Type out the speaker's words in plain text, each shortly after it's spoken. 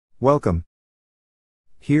Welcome.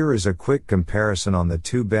 Here is a quick comparison on the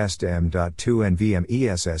two best M.2 NVMe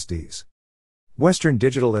SSDs. Western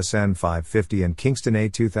Digital SN550 and Kingston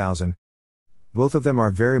A2000. Both of them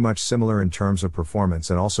are very much similar in terms of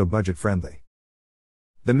performance and also budget friendly.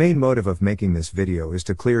 The main motive of making this video is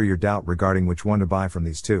to clear your doubt regarding which one to buy from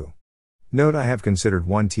these two. Note I have considered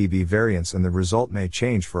 1 TB variants and the result may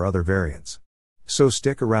change for other variants. So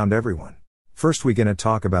stick around everyone. First we're gonna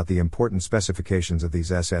talk about the important specifications of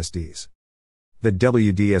these SSDs. The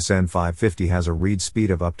SN550 has a read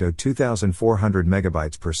speed of up to 2,400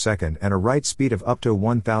 MB per second and a write speed of up to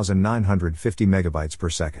 1,950 MB per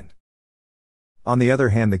second. On the other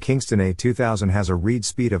hand, the Kingston A2000 has a read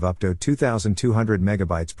speed of up to 2,200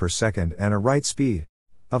 MB per second and a write speed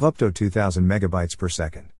of up to 2,000 MB per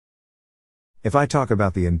second. If I talk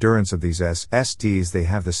about the endurance of these SSDs, they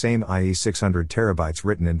have the same, i.e. 600 TB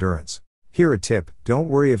written endurance. Here a tip: don't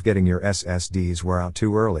worry if getting your SSDs wear out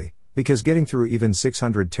too early, because getting through even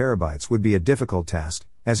 600 TB would be a difficult task,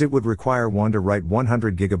 as it would require one to write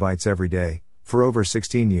 100 GB every day, for over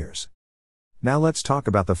 16 years. Now let's talk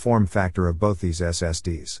about the form factor of both these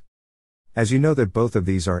SSDs. As you know that both of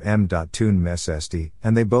these are M.2 SSD,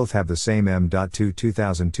 and they both have the same M.2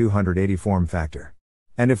 2280 form factor.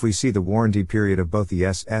 And if we see the warranty period of both the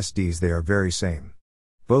SSDs, they are very same.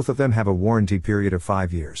 Both of them have a warranty period of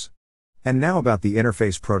 5 years. And now about the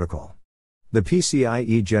interface protocol. The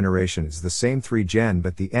PCIe generation is the same 3 Gen,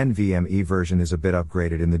 but the NVMe version is a bit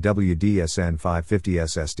upgraded in the SN550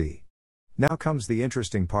 SSD. Now comes the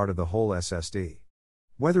interesting part of the whole SSD.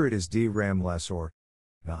 Whether it is DRAM-less or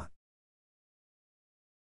not.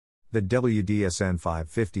 The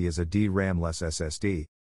SN550 is a DRAM-less SSD,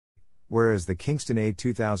 whereas the Kingston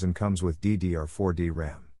A2000 comes with DDR4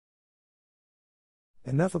 DRAM.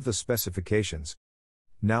 Enough of the specifications.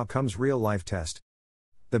 Now comes real-life test.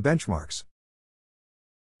 The benchmarks.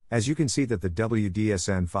 As you can see that the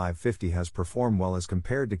SN550 has performed well as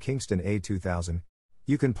compared to Kingston A2000,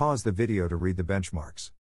 you can pause the video to read the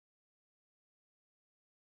benchmarks.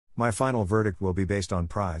 My final verdict will be based on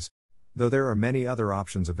price, though there are many other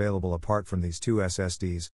options available apart from these two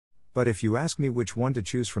SSDs, but if you ask me which one to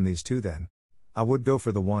choose from these two, then I would go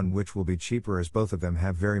for the one which will be cheaper, as both of them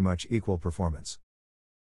have very much equal performance.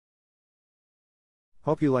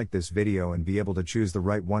 Hope you liked this video and be able to choose the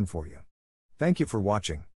right one for you. Thank you for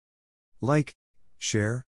watching. Like,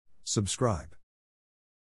 share, subscribe.